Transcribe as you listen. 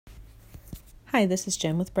Hi, this is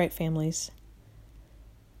Jen with Bright Families.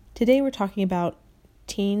 Today we're talking about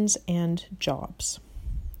teens and jobs.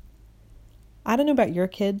 I don't know about your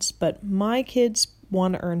kids, but my kids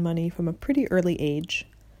want to earn money from a pretty early age,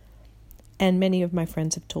 and many of my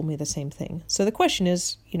friends have told me the same thing. So the question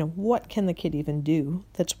is, what can the kid even do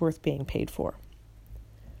that's worth being paid for?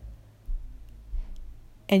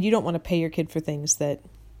 And you don't want to pay your kid for things that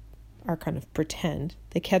are kind of pretend.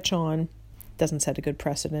 They catch on, doesn't set a good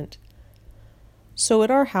precedent. So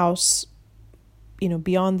at our house,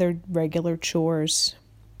 beyond their regular chores,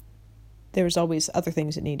 there's always other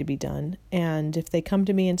things that need to be done. And if they come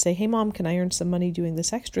to me and say, hey, Mom, can I earn some money doing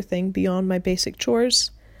this extra thing beyond my basic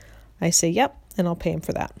chores? I say, yep, and I'll pay them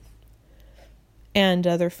for that. And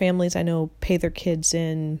other families I know pay their kids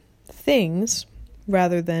in things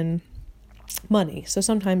rather than money. So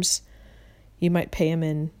sometimes you might pay them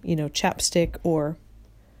in, chapstick or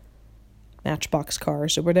Matchbox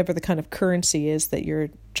cars or whatever the kind of currency is that your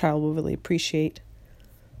child will really appreciate.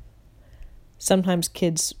 Sometimes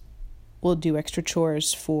kids will do extra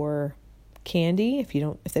chores for candy if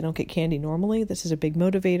they don't get candy normally. This is a big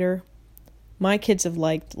motivator. My kids have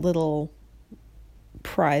liked little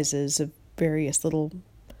prizes of various little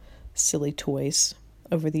silly toys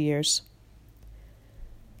over the years.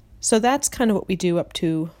 So that's kind of what we do up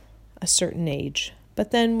to a certain age.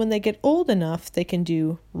 But then when they get old enough, they can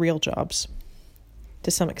do real jobs to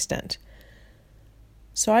some extent.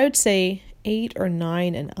 So I would say 8 or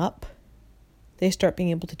 9 and up, they start being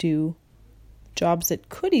able to do jobs that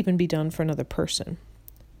could even be done for another person.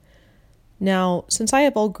 Now, since I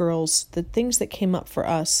have all girls, the things that came up for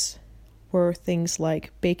us were things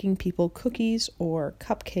like baking people cookies or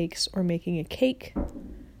cupcakes or making a cake,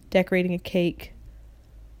 decorating a cake.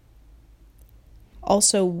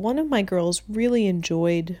 Also, one of my girls really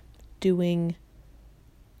enjoyed doing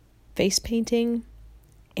face painting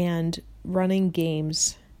and running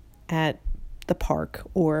games at the park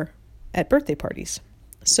or at birthday parties.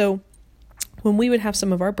 So when we would have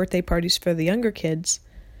some of our birthday parties for the younger kids,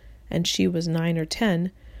 and she was 9 or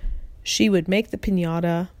 10, she would make the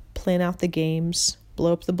piñata, plan out the games,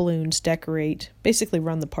 blow up the balloons, decorate, basically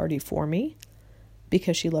run the party for me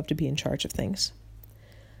because she loved to be in charge of things.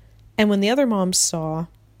 And when the other moms saw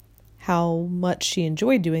how much she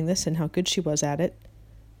enjoyed doing this and how good she was at it,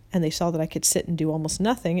 and they saw that I could sit and do almost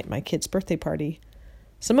nothing at my kid's birthday party,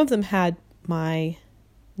 some of them had my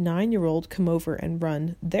 9-year-old come over and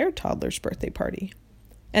run their toddler's birthday party.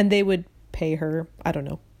 And they would pay her,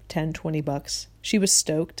 $10, $20. She was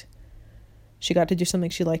stoked. She got to do something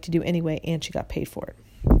she liked to do anyway, and she got paid for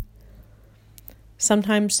it.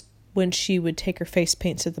 Sometimes when she would take her face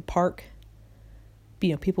paints at the park,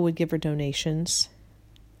 people would give her donations.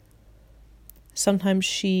 Sometimes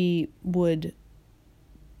she would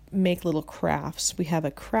make little crafts. We have a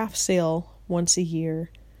craft sale once a year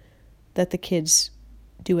that the kids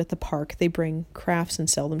do at the park. They bring crafts and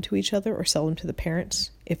sell them to each other or sell them to the parents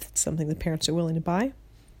if it's something the parents are willing to buy.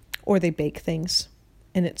 Or they bake things.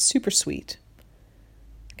 And it's super sweet.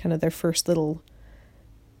 Kind of their first little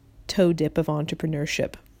toe dip of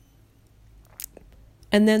entrepreneurship.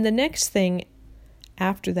 And then the next thing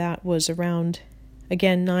after that was around,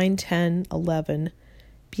 again, 9, 10, 11,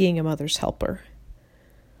 being a mother's helper.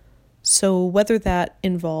 So whether that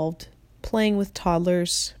involved playing with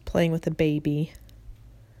toddlers, playing with a baby,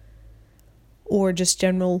 or just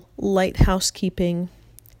general light housekeeping,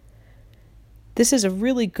 this is a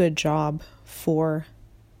really good job for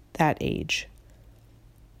that age.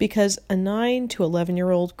 Because a 9 to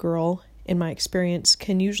 11-year-old girl, in my experience,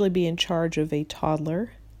 can usually be in charge of a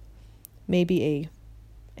toddler, maybe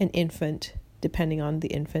an infant, depending on the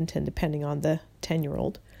infant and depending on the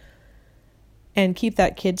 10-year-old, and keep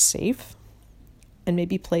that kid safe and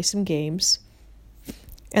maybe play some games.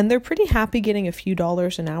 And they're pretty happy getting a few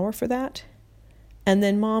dollars an hour for that. And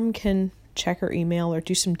then mom can check her email or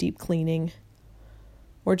do some deep cleaning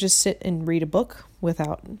or just sit and read a book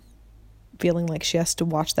without feeling like she has to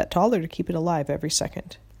watch that toddler to keep it alive every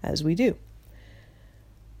second, as we do.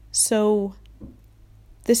 So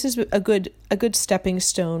this is a good stepping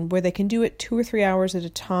stone where they can do it 2 or 3 hours at a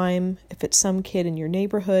time if it's some kid in your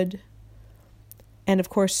neighborhood. And of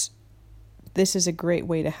course, this is a great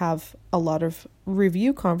way to have a lot of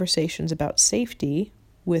review conversations about safety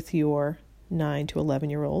with your 9 to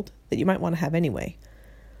 11-year-old that you might want to have anyway.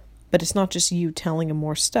 But it's not just you telling them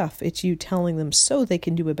more stuff, it's you telling them so they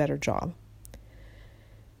can do a better job.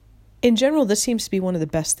 In general, this seems to be one of the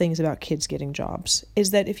best things about kids getting jobs,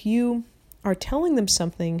 is that if you are telling them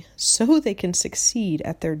something so they can succeed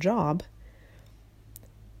at their job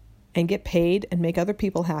and get paid and make other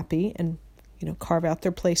people happy and, carve out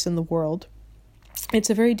their place in the world, it's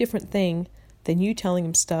a very different thing than you telling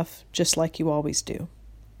them stuff just like you always do.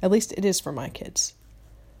 At least it is for my kids.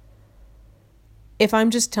 If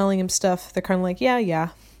I'm just telling them stuff, they're kind of like, yeah.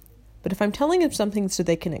 But if I'm telling them something so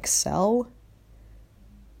they can excel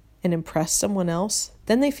and impress someone else,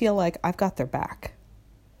 then they feel like I've got their back.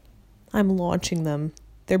 I'm launching them.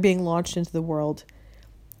 They're being launched into the world.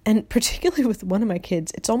 And particularly with one of my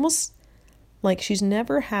kids, it's almost like she's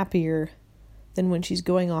never happier than when she's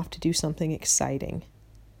going off to do something exciting.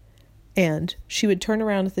 And she would turn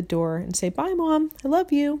around at the door and say, "Bye, Mom. I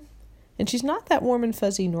love you." And she's not that warm and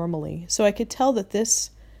fuzzy normally. So I could tell that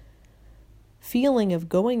this feeling of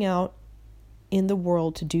going out in the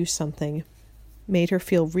world to do something made her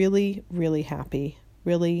feel really, really happy,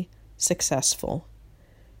 really successful.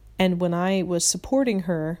 And when I was supporting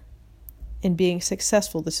her in being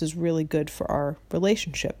successful, this is really good for our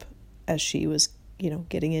relationship as she was,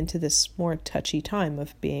 getting into this more touchy time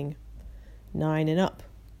of being 9 and up.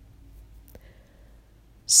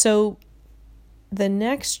 So the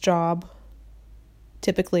next job,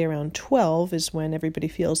 typically around 12, is when everybody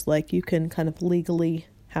feels like you can kind of legally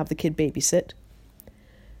have the kid babysit.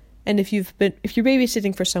 And if you're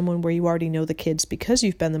babysitting for someone where you already know the kids because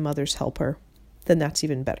you've been the mother's helper, then that's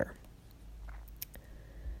even better.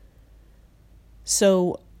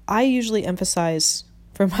 So I usually emphasize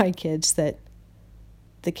for my kids that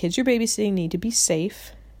the kids you're babysitting need to be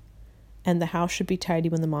safe and the house should be tidy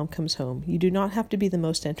when the mom comes home. You do not have to be the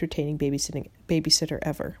most entertaining babysitter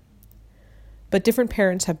ever. But different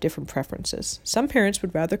parents have different preferences. Some parents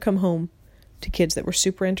would rather come home to kids that were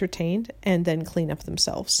super entertained and then clean up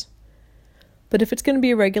themselves. But if it's going to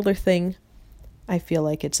be a regular thing, I feel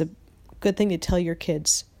like it's a good thing to tell your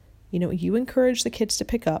kids, you encourage the kids to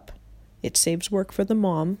pick up. It saves work for the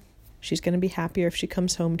mom. She's going to be happier if she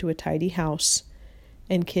comes home to a tidy house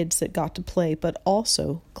and kids that got to play but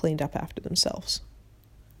also cleaned up after themselves.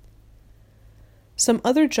 Some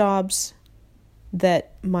other jobs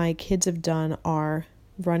that my kids have done are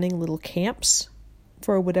running little camps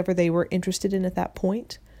for whatever they were interested in at that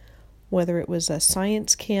point, whether it was a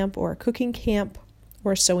science camp or a cooking camp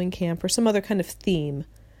or a sewing camp or some other kind of theme,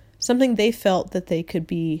 something they felt that they could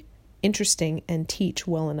be interesting and teach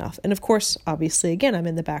well enough. And of course, obviously, again, I'm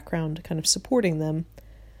in the background kind of supporting them,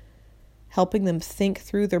 helping them think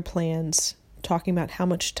through their plans, talking about how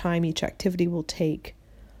much time each activity will take,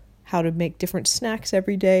 how to make different snacks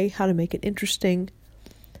every day, how to make it interesting,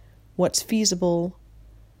 what's feasible,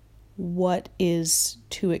 what is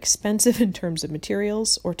too expensive in terms of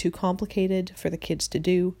materials or too complicated for the kids to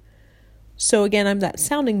do. So again, I'm that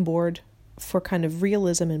sounding board for kind of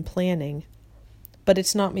realism and planning, but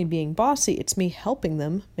it's not me being bossy, it's me helping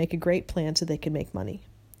them make a great plan so they can make money.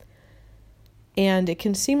 And it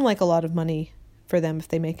can seem like a lot of money for them if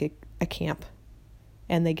they make a camp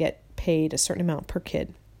and they get paid a certain amount per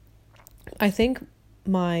kid. I think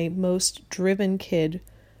my most driven kid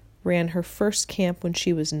ran her first camp when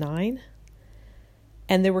she was 9,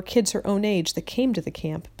 and there were kids her own age that came to the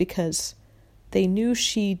camp because they knew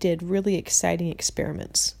she did really exciting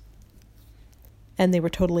experiments, and they were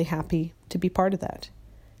totally happy to be part of that.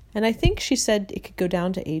 And I think she said it could go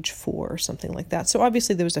down to age 4 or something like that. So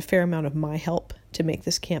obviously there was a fair amount of my help to make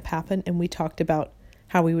this camp happen, and we talked about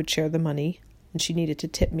how we would share the money, and she needed to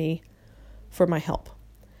tip me for my help.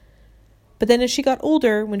 But then as she got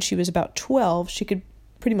older, when she was about 12, she could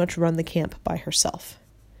pretty much run the camp by herself.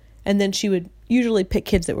 And then she would usually pick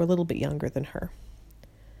kids that were a little bit younger than her.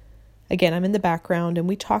 Again, I'm in the background, and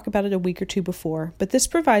we talk about it a week or two before, but this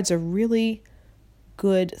provides a really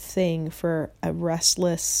good thing for a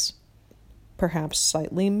restless, perhaps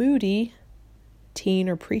slightly moody teen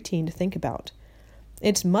or preteen to think about.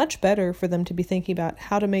 It's much better for them to be thinking about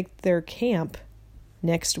how to make their camp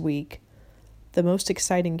next week the most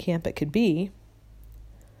exciting camp it could be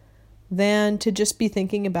than to just be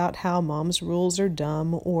thinking about how mom's rules are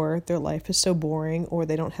dumb or their life is so boring or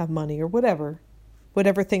they don't have money or whatever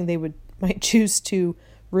thing they might choose to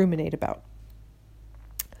ruminate about.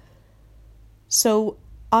 So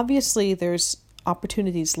obviously there's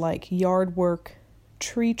opportunities like yard work,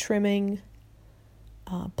 tree trimming,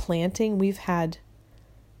 planting. We've had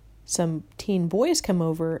some teen boys come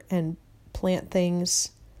over and plant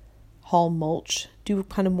things, haul mulch, do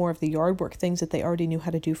kind of more of the yard work things that they already knew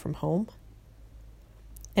how to do from home.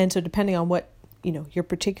 And so depending on what, your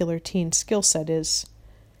particular teen skill set is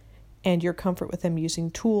and your comfort with them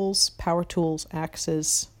using tools, power tools,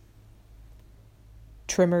 axes,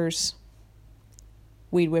 trimmers,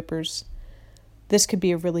 weed whippers, this could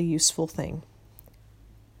be a really useful thing.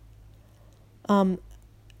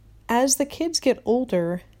 As the kids get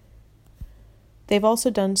older, they've also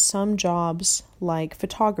done some jobs like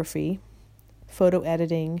photography, photo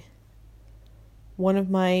editing, one of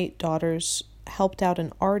my daughters helped out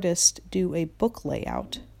an artist do a book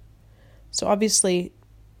layout. So obviously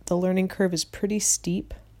the learning curve is pretty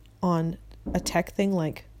steep on a tech thing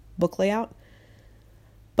like book layout.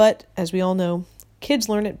 But as we all know, kids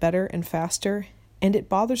learn it better and faster, and it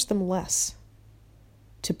bothers them less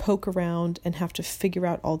to poke around and have to figure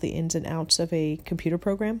out all the ins and outs of a computer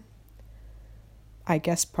program. I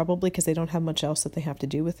guess probably because they don't have much else that they have to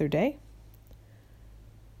do with their day.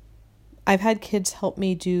 I've had kids help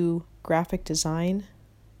me do graphic design,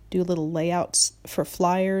 do little layouts for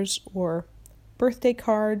flyers or birthday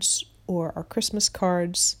cards or our Christmas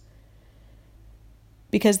cards,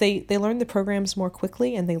 because they learn the programs more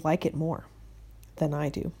quickly and they like it more than I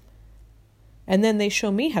do. And then they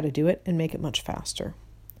show me how to do it and make it much faster.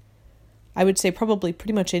 I would say probably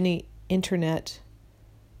pretty much any internet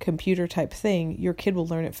computer type thing, your kid will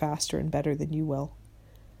learn it faster and better than you will.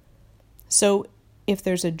 So if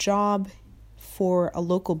there's a job for a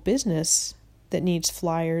local business that needs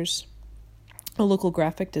flyers, a local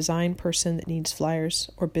graphic design person that needs flyers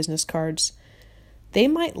or business cards, they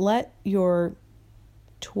might let your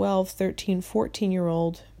 12, 13,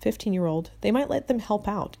 14-year-old, 15-year-old, they might let them help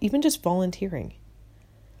out, even just volunteering.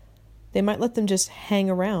 They might let them just hang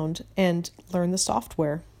around and learn the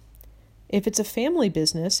software. If it's a family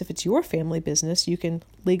business, if it's your family business, you can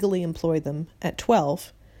legally employ them at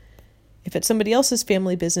 12. If it's somebody else's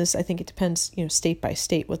family business, I think it depends, state by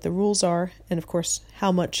state what the rules are, and of course,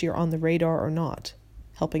 how much you're on the radar or not,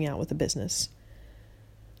 helping out with the business.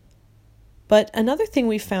 But another thing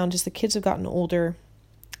we found as the kids have gotten older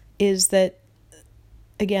is that,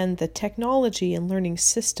 again, the technology and learning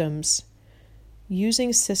systems,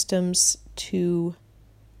 using systems to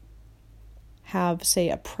have, say,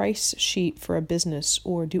 a price sheet for a business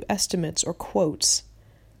or do estimates or quotes,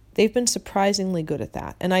 they've been surprisingly good at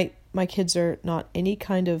that. And my kids are not any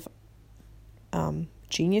kind of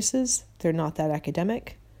geniuses. They're not that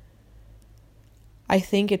academic. I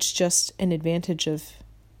think it's just an advantage of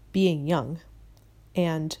being young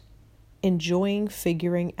and enjoying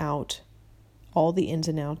figuring out all the ins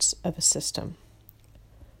and outs of a system.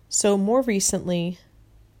 So more recently,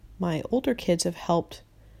 my older kids have helped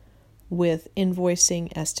with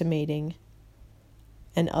invoicing, estimating,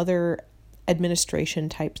 and other administration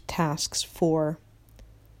type tasks for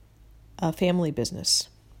a family business.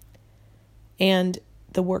 And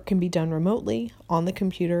the work can be done remotely on the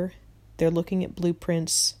computer. They're looking at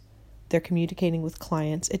blueprints. They're communicating with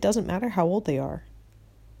clients. It doesn't matter how old they are.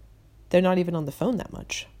 They're not even on the phone that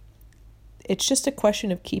much. It's just a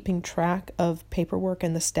question of keeping track of paperwork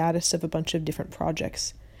and the status of a bunch of different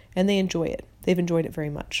projects. And they enjoy it. They've enjoyed it very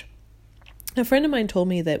much. A friend of mine told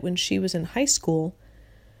me that when she was in high school,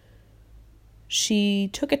 she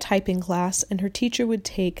took a typing class, and her teacher would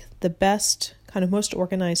take the best, kind of most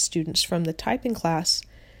organized students from the typing class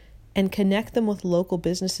and connect them with local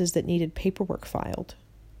businesses that needed paperwork filed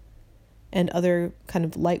and other kind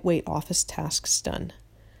of lightweight office tasks done.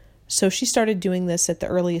 So she started doing this at the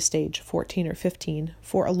earliest age, 14 or 15,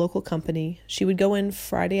 for a local company. She would go in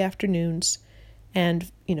Friday afternoons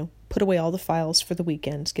and, put away all the files for the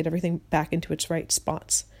weekends, get everything back into its right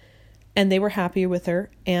spots. And they were happier with her,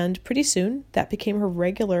 and pretty soon that became her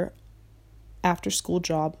regular after-school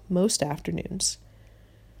job most afternoons.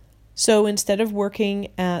 So instead of working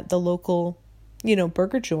at the local,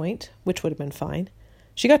 burger joint, which would have been fine,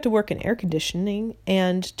 she got to work in air conditioning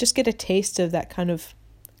and just get a taste of that kind of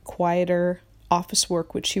quieter office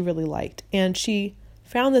work, which she really liked. And she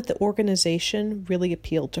found that the organization really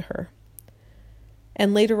appealed to her.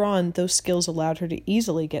 And later on, those skills allowed her to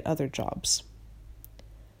easily get other jobs.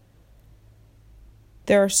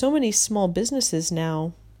 There are so many small businesses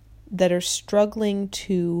now that are struggling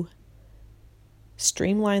to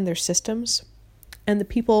streamline their systems, and the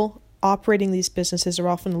people operating these businesses are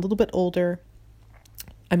often a little bit older.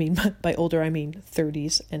 I mean, by older, I mean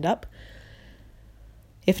 30s and up,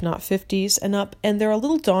 if not 50s and up, and they're a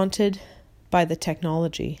little daunted by the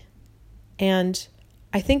technology. And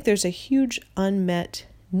I think there's a huge unmet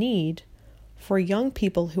need for young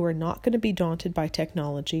people who are not going to be daunted by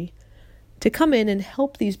technology to come in and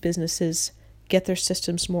help these businesses get their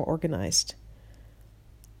systems more organized.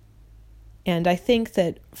 And I think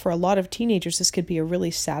that for a lot of teenagers, this could be a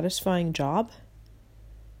really satisfying job,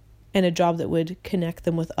 and a job that would connect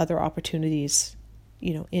them with other opportunities,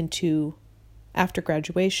 into after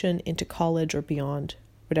graduation, into college or beyond,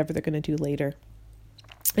 whatever they're going to do later.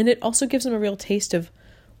 And it also gives them a real taste of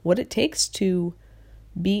what it takes to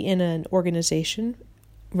be in an organization,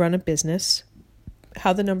 run a business,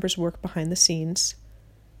 how the numbers work behind the scenes.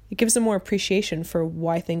 It gives them more appreciation for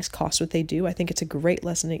why things cost what they do. I think it's a great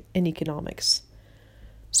lesson in economics.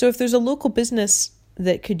 So if there's a local business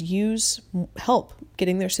that could use help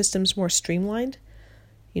getting their systems more streamlined,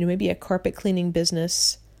 maybe a carpet cleaning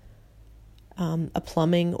business, a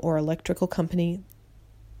plumbing or electrical company,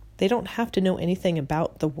 they don't have to know anything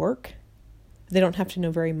about the work. They don't have to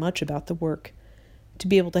know very much about the work to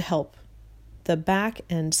be able to help the back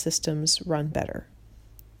end systems run better.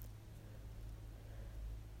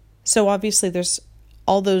 So obviously there's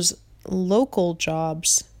all those local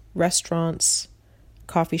jobs, restaurants,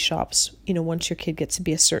 coffee shops, once your kid gets to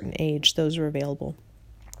be a certain age, those are available.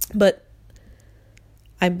 But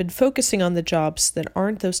I've been focusing on the jobs that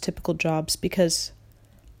aren't those typical jobs because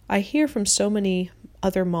I hear from so many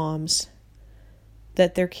other moms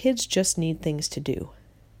that their kids just need things to do.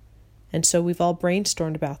 And so we've all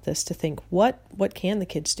brainstormed about this to think, what can the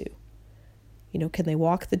kids do? Can they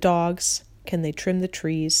walk the dogs? Can they trim the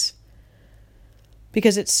trees?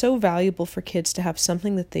 Because it's so valuable for kids to have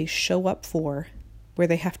something that they show up for where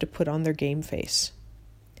they have to put on their game face.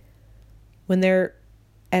 When they're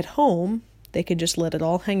at home, they can just let it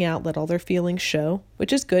all hang out, let all their feelings show,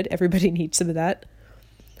 which is good. Everybody needs some of that.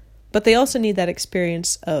 But they also need that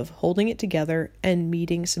experience of holding it together and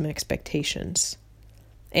meeting some expectations.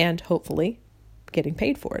 And hopefully getting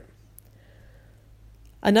paid for it.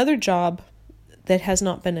 Another job that has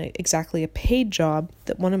not been exactly a paid job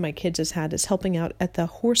that one of my kids has had is helping out at the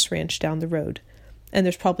horse ranch down the road. And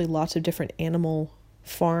there's probably lots of different animal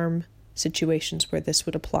farm situations where this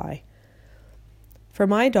would apply. For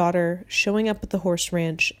my daughter, showing up at the horse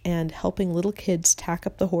ranch and helping little kids tack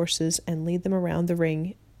up the horses and lead them around the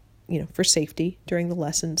ring, for safety during the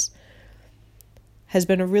lessons, has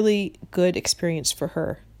been a really good experience for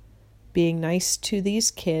her. Being nice to these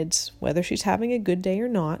kids, whether she's having a good day or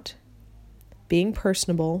not, being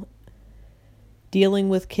personable, dealing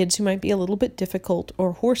with kids who might be a little bit difficult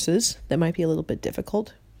or horses that might be a little bit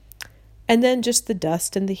difficult, and then just the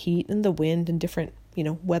dust and the heat and the wind and different,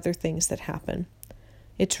 weather things that happen.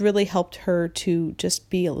 It's really helped her to just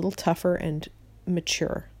be a little tougher and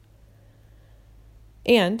mature.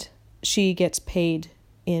 And she gets paid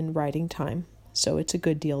in riding time. So it's a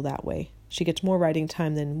good deal that way. She gets more riding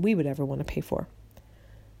time than we would ever want to pay for.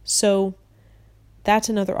 So that's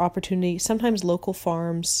another opportunity. Sometimes local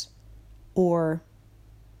farms or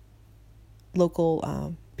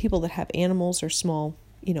local people that have animals or small,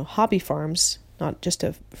 hobby farms, not just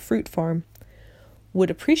a fruit farm, would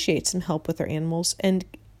appreciate some help with their animals. And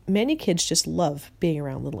many kids just love being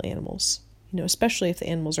around little animals. Especially if the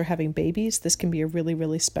animals are having babies, this can be a really,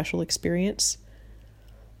 really special experience.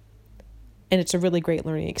 And it's a really great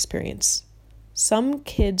learning experience. Some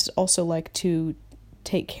kids also like to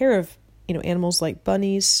take care of, animals like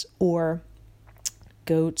bunnies or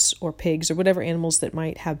goats or pigs or whatever animals that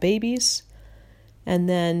might have babies. And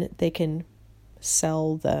then they can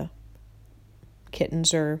sell the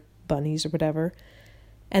kittens or bunnies or whatever.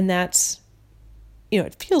 And that's,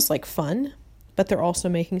 it feels like fun, but they're also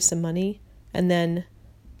making some money. And then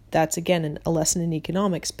that's, again, a lesson in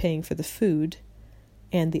economics, paying for the food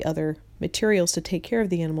and the other materials to take care of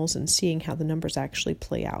the animals and seeing how the numbers actually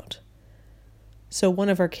play out. So one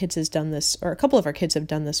of our kids has done this, or a couple of our kids have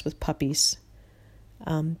done this with puppies,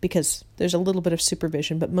 because there's a little bit of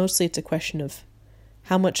supervision, but mostly it's a question of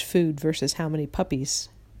how much food versus how many puppies.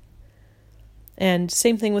 And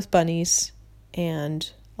same thing with bunnies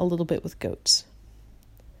and a little bit with goats.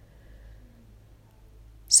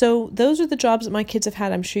 So those are the jobs that my kids have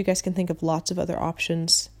had. I'm sure you guys can think of lots of other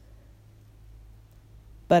options.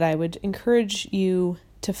 But I would encourage you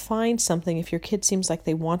to find something if your kid seems like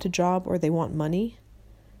they want a job or they want money.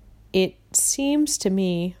 It seems to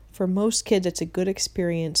me, for most kids, it's a good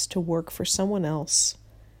experience to work for someone else.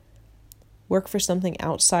 Work for something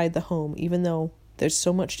outside the home, even though there's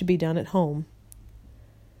so much to be done at home.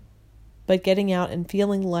 But getting out and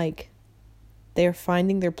feeling like they're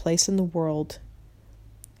finding their place in the world.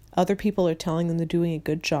 Other people are telling them they're doing a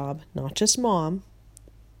good job, not just mom,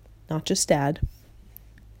 not just dad.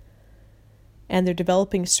 And they're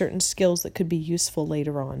developing certain skills that could be useful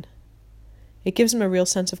later on. It gives them a real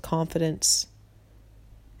sense of confidence,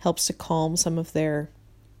 helps to calm some of their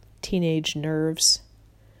teenage nerves,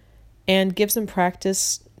 and gives them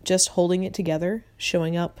practice just holding it together,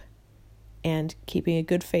 showing up, and keeping a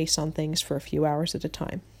good face on things for a few hours at a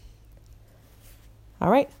time.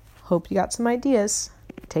 All right, hope you got some ideas.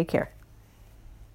 Take care.